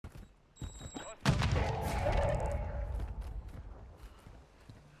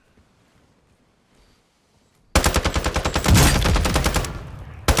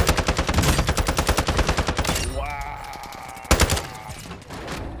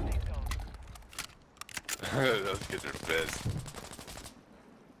Those kids are pissed.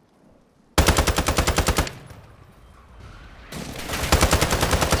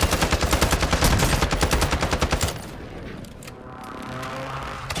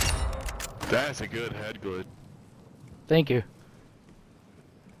 That's a good head glitch. Thank you.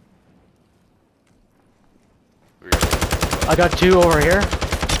 I got two over here.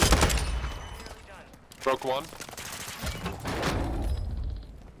 Broke one.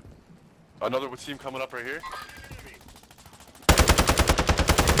 Another team coming up right here.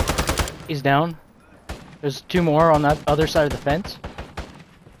 He's down. There's two more on that other side of the fence.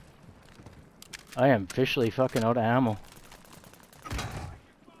 I am officially fucking out of ammo.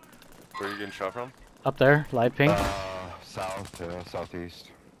 Where are you getting shot from? Up there, live ping. South to southeast.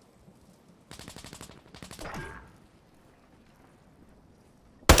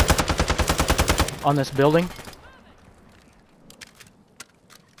 On this building.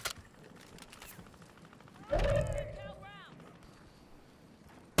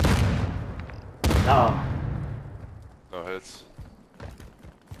 Oh. No hits.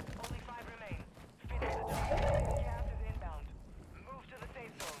 Only 5 remain. Finish the job. Gas is inbound. Move to the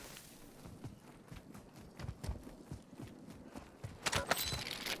safe zone.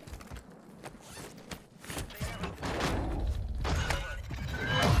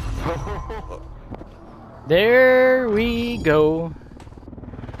 There we go.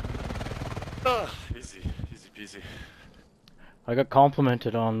 Easy peasy. I got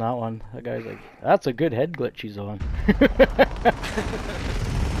complimented on that one. That guy's like, that's a good head glitch he's on.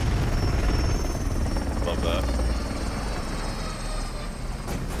 Love that.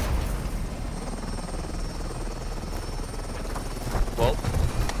 Well,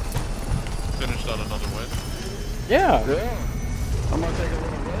 finished on another win. Yeah. Yeah. I'm gonna take a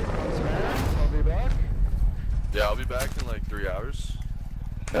little break. Once man, I'll be back. Yeah, I'll be back in like 3 hours.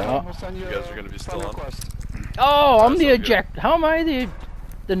 Yeah, I'm gonna send you. You guys are gonna be still on? request. Oh, I'm the That's so eject. How am I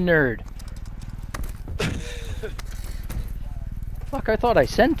the nerd? Fuck, I thought I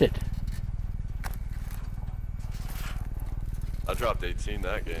sent it. I dropped 18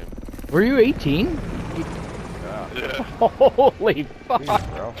 that game. Were you 18? Yeah. Holy fuck.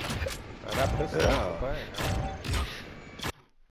 Jeez, bro. I got pissed off.